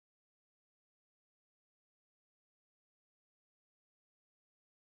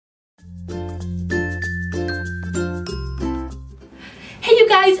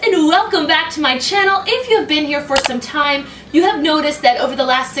guys, and welcome back to my channel. If you have been here for some time, you have noticed that over the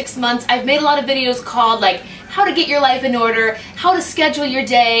last 6 months I've made a lot of videos called like how to get your life in order, how to schedule your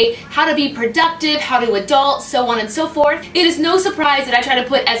day, how to be productive, how to adult, so on and so forth. It is no surprise that I try to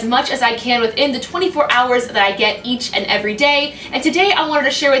put as much as I can within the 24 hours that I get each and every day. And today I wanted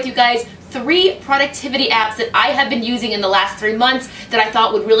to share with you guys 3 productivity apps that I have been using in the last 3 months that I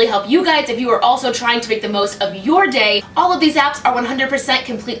thought would really help you guys if you are also trying to make the most of your day. All of these apps are 100%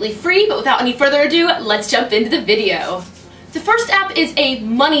 completely free, but without any further ado, let's jump into the video. The first app is a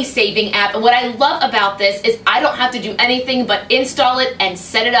money saving app, and what I love about this is I don't have to do anything but install it and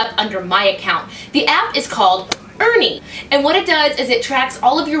set it up under my account. The app is called Earning, and what it does is it tracks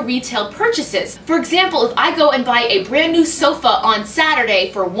all of your retail purchases. For example, if I go and buy a brand new sofa on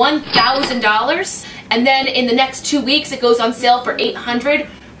Saturday for $1,000 and then in the next 2 weeks it goes on sale for $800,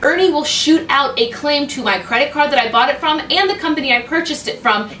 Earning will shoot out a claim to my credit card that I bought it from and the company I purchased it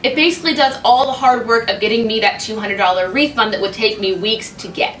from. It basically does all the hard work of getting me that $200 refund that would take me weeks to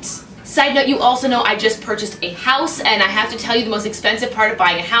get. Side note, you also know I just purchased a house, and I have to tell you the most expensive part of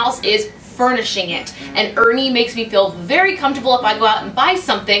buying a house is furnishing it, and Earning makes me feel very comfortable if I go out and buy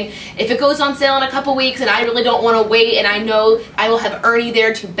something. If it goes on sale in a couple weeks and I really don't want to wait, and I know I will have Earning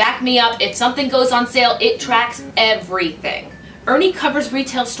there to back me up, if something goes on sale, it tracks everything. Earning covers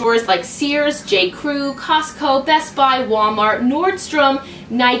retail stores like Sears, J.Crew, Costco, Best Buy, Walmart, Nordstrom,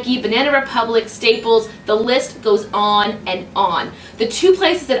 Nike, Banana Republic, Staples. The list goes on and on. The 2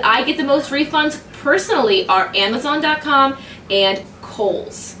 places that I get the most refunds personally are Amazon.com and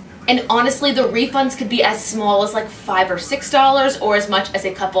Kohl's. And honestly, the refunds could be as small as like $5 or $6 or as much as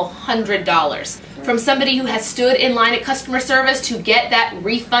a couple $100. From somebody who has stood in line at customer service to get that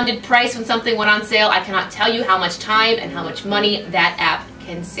refunded price when something went on sale, I cannot tell you how much time and how much money that app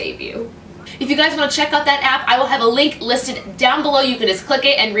can save you. If you guys want to check out that app, I will have a link listed down below. You can just click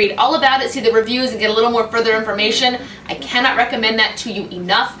it and read all about it, see the reviews, and get a little more further information. I cannot recommend that to you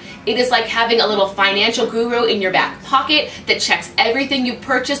enough. It is like having a little financial guru in your back pocket that checks everything you've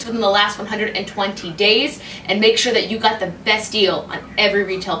purchased within the last 120 days and make sure that you got the best deal on every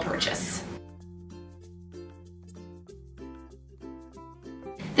retail purchase.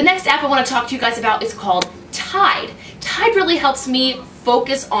 The next app I want to talk to you guys about is called Tide. Tide really helps me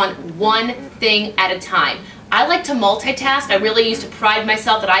focus on one thing at a time. I like to multitask. I really used to pride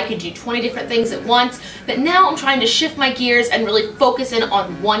myself that I could do 20 different things at once, but now I'm trying to shift my gears and really focus in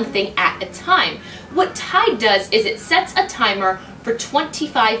on one thing at a time. What Tide does is it sets a timer for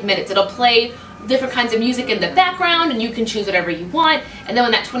 25 minutes. It'll play different kinds of music in the background and you can choose whatever you want, and then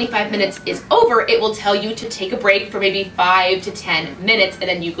when that 25 minutes is over, it will tell you to take a break for maybe 5 to 10 minutes, and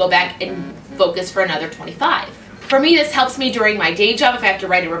then you go back and focus for another 25. For me, this helps me during my day job. If I have to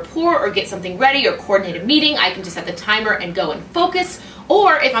write a report or get something ready or coordinate a meeting, I can just set the timer and go and focus.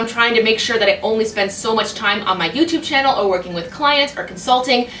 Or if I'm trying to make sure that I only spend so much time on my YouTube channel or working with clients or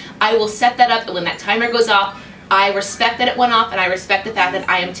consulting, I will set that up, and when that timer goes off, I respect that it went off and I respect the fact that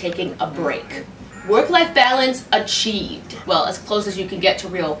I am taking a break. Work-life balance achieved. Well, as close as you can get to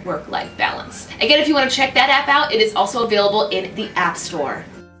real work-life balance. Again, if you want to check that app out, it is also available in the App Store.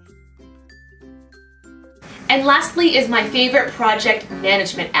 And lastly is my favorite project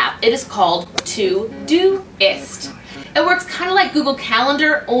management app. It is called Do Ist. It works kind of like Google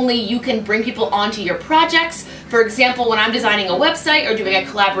Calendar, only you can bring people onto your projects. For example, when I'm designing a website or doing a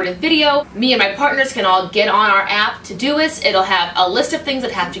collaborative video, me and my partners can all get on our app, Do Ist. It'll have a list of things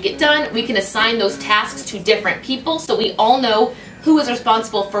that have to get done. We can assign those tasks to different people so we all know who is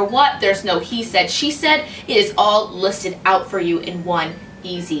responsible for what. There's no he said, she said. It is all listed out for you in one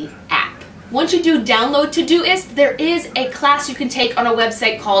easy app. Once you do download Do Ist, there is a class you can take on a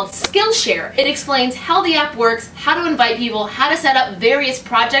website called Skillshare. It explains how the app works, how to invite people, how to set up various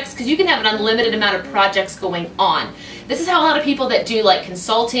projects, because you can have an unlimited amount of projects going on. This is how a lot of people that do like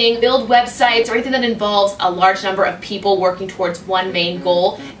consulting, build websites, or anything that involves a large number of people working towards one main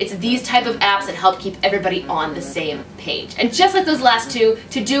goal. It's these type of apps that help keep everybody on the same page. And just like those last two,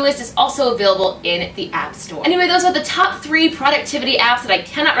 Do Ist is also available in the App Store. Anyway, those are the top 3 productivity apps that I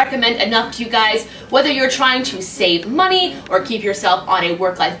cannot recommend enough to you guys, whether you're trying to save money or keep yourself on a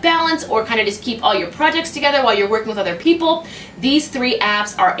work-life balance or kind of just keep all your projects together while you're working with other people. These 3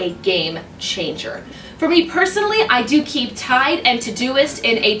 apps are a game changer. For me personally, I do keep Tide and Do Ist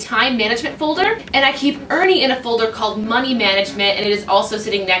in a time management folder, and I keep Earning in a folder called Money Management, and it is also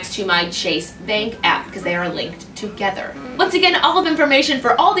sitting next to my Chase Bank app. because they are linked together. Once again, all of information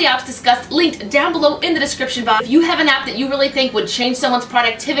for all the apps discussed linked down below in the description box. If you have an app that you really think would change someone's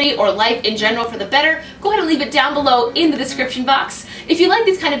productivity or life in general for the better, go ahead and leave it down below in the description box. If you like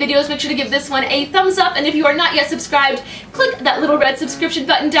these kind of videos, make sure to give this one a thumbs up, and if you are not yet subscribed, click that little red subscription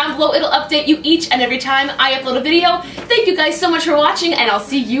button down below. It'll update you each and every time I upload a video. Thank you guys so much for watching, and I'll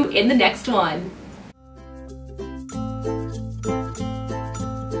see you in the next one.